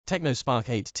Tecno Spark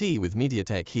 8T with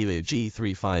MediaTek Helio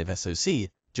G35 SoC,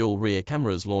 dual rear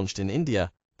cameras launched in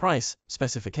India. Price,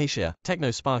 Specificatio.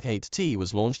 Tecno Spark 8T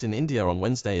was launched in India on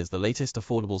Wednesday as the latest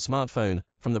affordable smartphone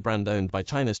from the brand owned by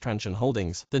China's Transsion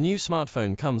Holdings. The new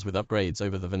smartphone comes with upgrades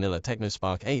over the vanilla Tecno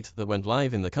Spark 8 that went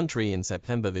live in the country in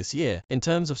September this year. In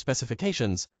terms of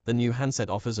specifications, the new handset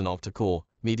offers an octa-core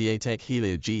MediaTek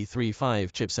Helio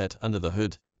G35 chipset under the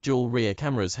hood, dual rear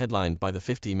cameras headlined by the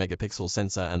 50-megapixel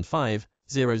sensor and 5000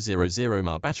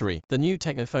 mAh battery. The new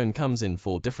Tecno phone comes in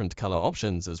 4 different color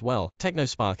options as well. Tecno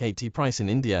Spark 8T price in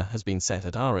India has been set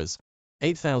at Rs.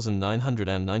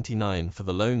 8,999 for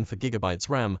the loan for GB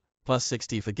RAM, plus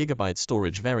 60 for GB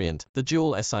storage variant. The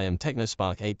dual SIM Tecno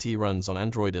Spark 8T runs on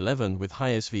Android 11 with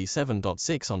iOS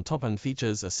v7.6 on top and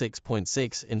features a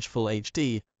 6.6-inch Full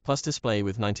HD plus display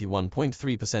with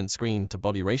 91.3%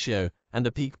 screen-to-body ratio and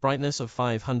a peak brightness of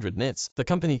 500 nits. The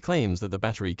company claims that the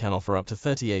battery can offer up to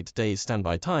 38 days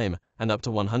standby time and up to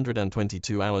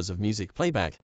 122 hours of music playback.